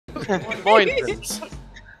Boynton's.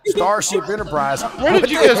 Starship Enterprise. Where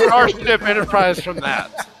did you get Starship Enterprise from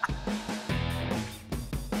that?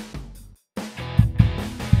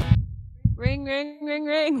 Ring, ring, ring,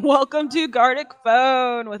 ring. Welcome to Gartic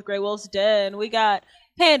Phone with Greywolf's Den. We got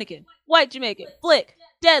Panickin', White Jamaican, Flick,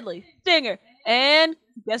 Deadly, Stinger, and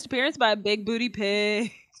guest appearance by Big Booty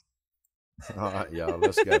Pig. All right, y'all,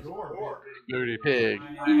 let's go. Booty Pig.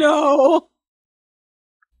 No.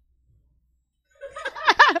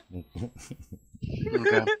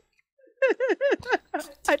 Okay.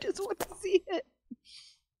 I just want to see it.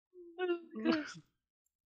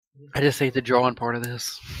 I just hate the drawing part of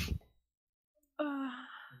this.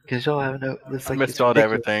 Because y'all have no. It's I like misspelled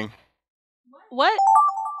everything. What?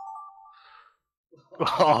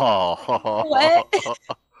 Oh. What?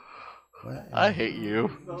 I hate you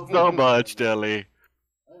so much, Deli.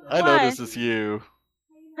 I know Why? this is you.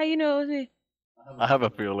 How you know it was me? I have a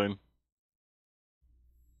feeling.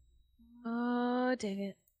 Oh, dang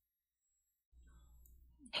it.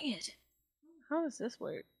 Dang it. How does this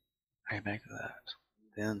work? Right back to that.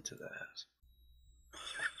 Then to that.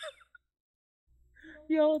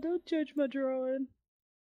 Y'all, don't judge my drawing.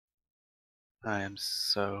 I am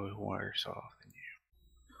so worse off than you.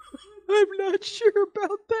 I'm not sure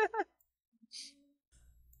about that.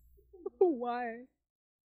 Why?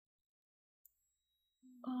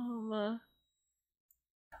 Okay,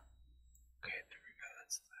 there we go.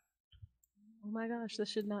 That's that. Oh my gosh, this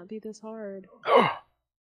should not be this hard. Okay.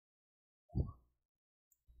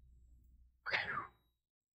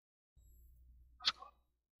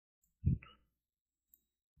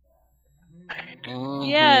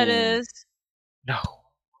 Yeah, it is. No.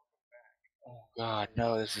 Oh God,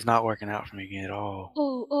 no! This is not working out for me at all.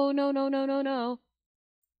 Oh, no, no, no, no, no.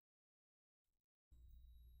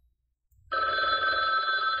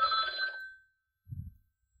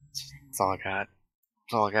 That's all I got.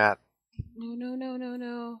 That's all I got. No, no, no, no,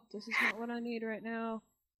 no. This is not what I need right now.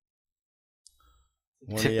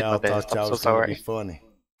 One of y'all thought y'all was going to be funny.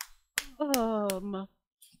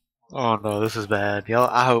 Oh no, this is bad, y'all.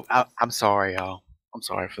 I'm sorry, y'all. I'm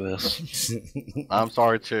sorry for this. I'm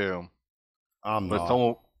sorry too. I'm But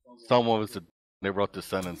not. someone was they wrote the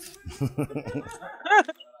sentence, and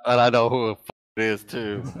I know who it is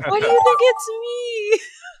too. Why do you think it's me?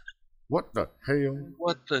 What the hell?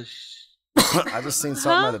 What the? I just seen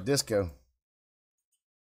something Huh? at a disco.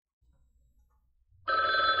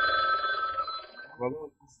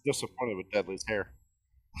 Well, disappointed with Deadly's hair.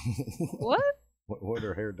 What? What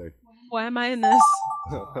her hair do? Why am I in this?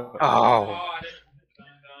 Oh,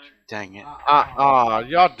 dang it!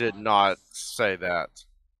 Y'all did not say that.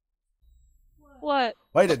 What?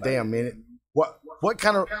 Wait a damn minute. What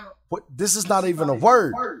kind of what? This is not even a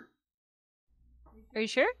word. Are you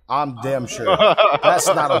sure? I'm damn sure. That's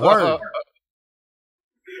not a word.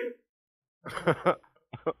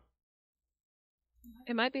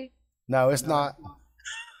 It might be. No, it's not.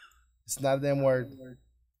 It's not a damn word.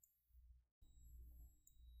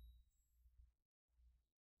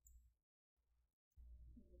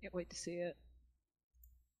 Can't wait to see it.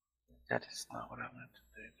 That is not what I meant to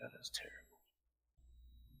do. That is terrible.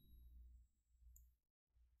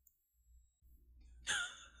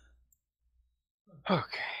 Okay.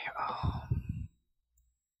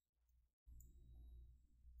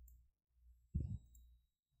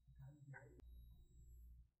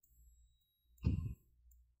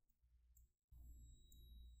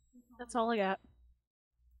 That's all I got.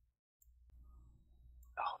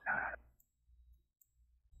 Oh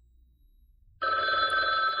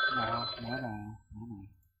no. No.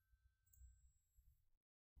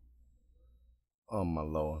 Oh my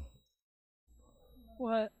lord.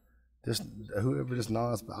 What? This whoever this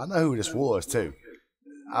non-spelling. I know who this was too.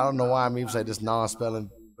 I don't know why I'm even saying this non-spelling.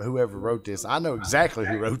 Whoever wrote this, I know exactly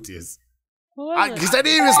who wrote this. Who was it? Because they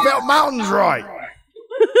didn't even spell mountains right.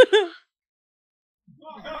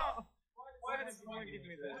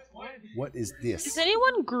 What is this? Is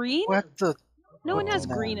anyone green? What the? No one has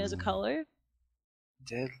Oh, green as a color.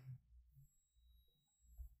 Dead.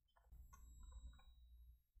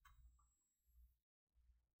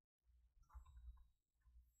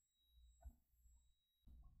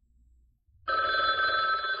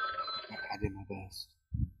 I did my best.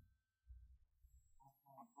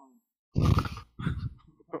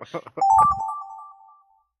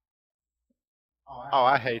 Oh,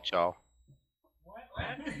 I hate y'all.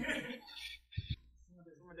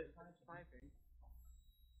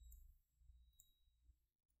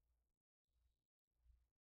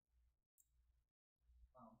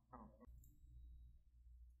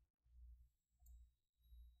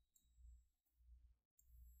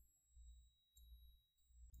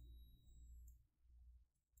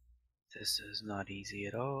 This is not easy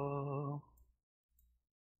at all.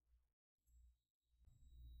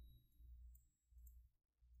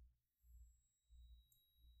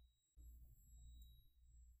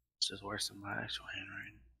 This is worse than my actual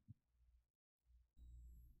handwriting.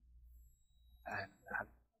 And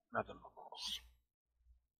nothing else.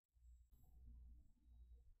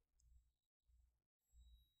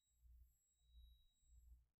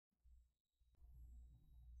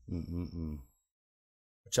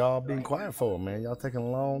 What y'all being quiet for, man? Y'all taking a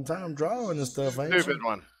long time drawing and stuff, ain't you? Stupid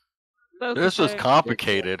one. Focus This was there.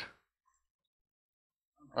 complicated.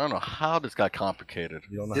 I don't know how this got complicated.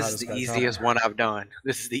 You don't know This how is the got easiest one I've done.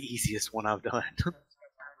 This is the easiest one I've done.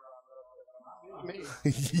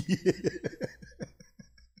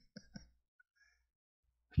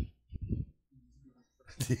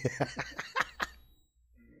 Yeah.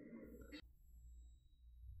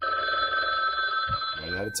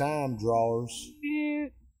 One at a time, drawers. You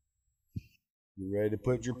ready to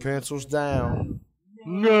put your pencils down?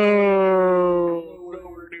 No,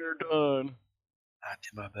 nowhere near done. I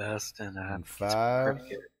did my best, and And 5, pretty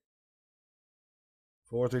good.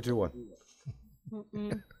 4, 3, 2, 1. Mm-mm.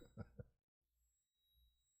 That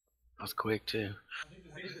was quick too.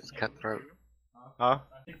 It's cutthroat. Huh?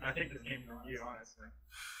 I think this came from you, honestly.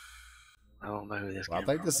 I don't know who this Well, I came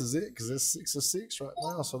think from. this is it because it's 6 of 6 right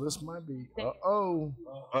now, so this might be. Oh,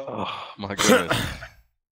 Oh my goodness.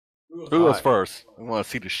 Who goes first? I want to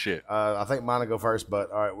see the shit. I think mine will go first, but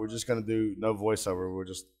all right, we're just gonna do no voiceover. We're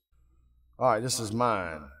just. All right, this is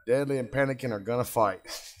mine. Deadly and Panicking are gonna fight.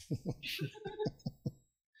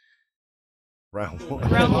 Round 1.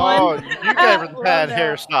 Round Oh, one. you gave her the Love bad that.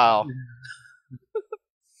 hairstyle.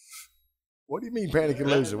 What do you mean Panicking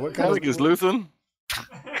losing? What kind Panic of is losing.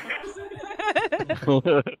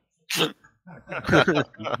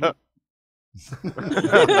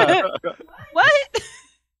 What?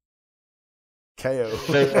 KO?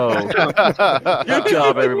 Oh. Good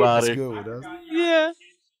job, That's everybody. good one, huh? Yeah.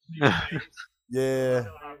 Yeah.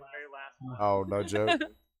 Oh, no joke.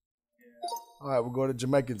 All right, we'll go to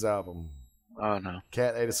Jamaican's album. Oh no.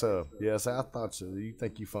 Cat ate us up. Yes, I thought so. You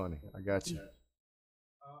think you funny? I got you.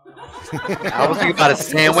 I was thinking about a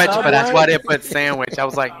sandwich, but that's why I didn't put sandwich. I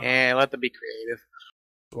was like, let them be creative.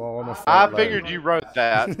 Swallow on the I fat figured load. you wrote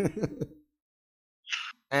that.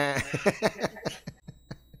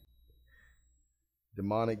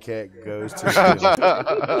 Demonic cat goes to.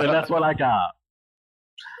 And that's what I got.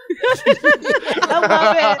 I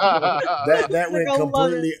love it. That went I love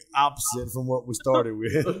completely opposite from what we started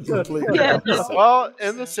with. Completely Yeah. opposite. Well,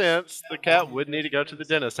 in the sense, the cat would need to go to the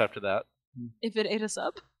dentist after that. If it ate us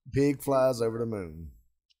up, Pig flies over the moon.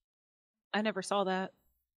 I never saw that.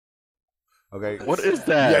 Okay. What is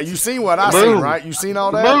that? Yeah, you seen what I Moon. seen, right? You seen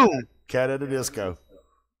all that? Moon. Cat at the disco.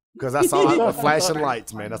 Because that's all the flashing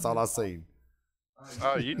lights, man. That's all I seen.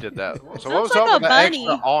 Oh, you did that. So Sounds what was like up a with the bunny.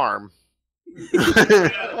 extra arm?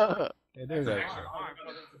 Yeah, there's that.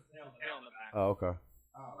 Oh, okay.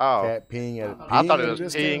 Oh, Cat peeing at. I thought peeing it at was a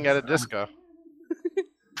disco? peeing at a disco.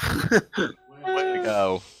 Way to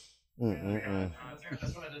go. Mm-mm-mm.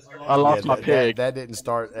 I lost Yeah, my that- pig. That didn't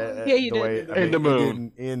start Yeah, you the did. way. In the it moon.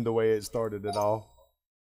 didn't end the way it started at all.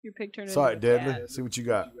 Your pig turned Sorry, into a cat. Deadly. See what you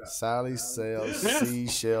got. Sally sells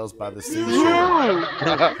seashells by the seashore.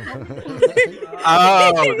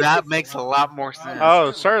 Oh, that makes a lot more sense.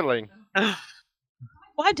 Oh, Serling.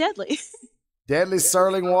 Why deadly? Deadly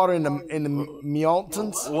surling water in the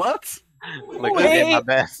mountains. What? Look, I did my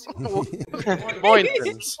best.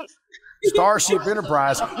 Boynton's. Starship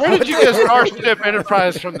Enterprise. Where did you get Starship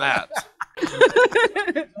Enterprise from that?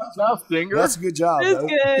 Now, Stinger. That's a good job. That's though.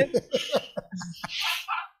 good.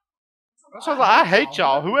 So I was like, I hate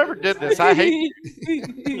y'all. Whoever did this, I hate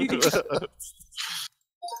you.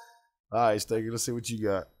 All right, Stinger. Let's see what you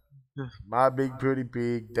got. My big pretty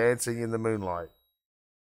pig dancing in the moonlight.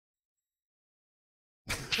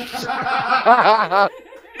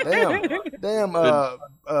 Damn,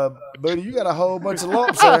 buddy, you got a whole bunch of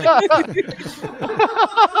lumps there.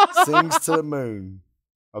 Sings to the moon.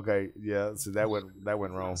 Okay, yeah, so that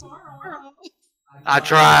went wrong. I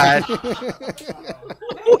tried.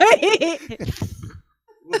 Wait.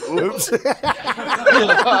 Oops.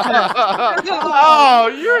 Oh,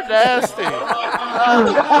 you're nasty.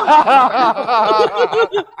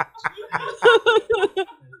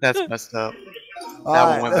 That's messed up. All That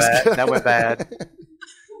right, one went let's bad. go. That went bad.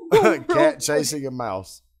 Cat chasing a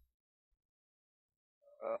mouse.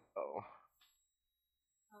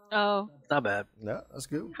 Oh, Not bad. No, that's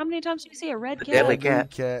good. how many times do you see a red The cat? deadly Deadly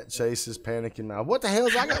cat. cat chases panicking mouse. What the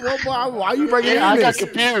hell's I got? Why are you bringing Yeah, in I got this?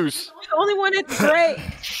 confused. The only one that's gray.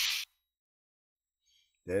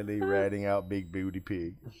 Deadly ratting out big booty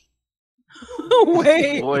pig.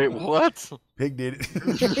 Wait. Wait, what? Pig did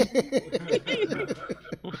it.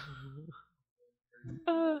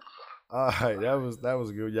 Uh, All right, that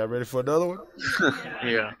was good. Y'all ready for another one?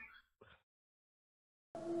 Yeah.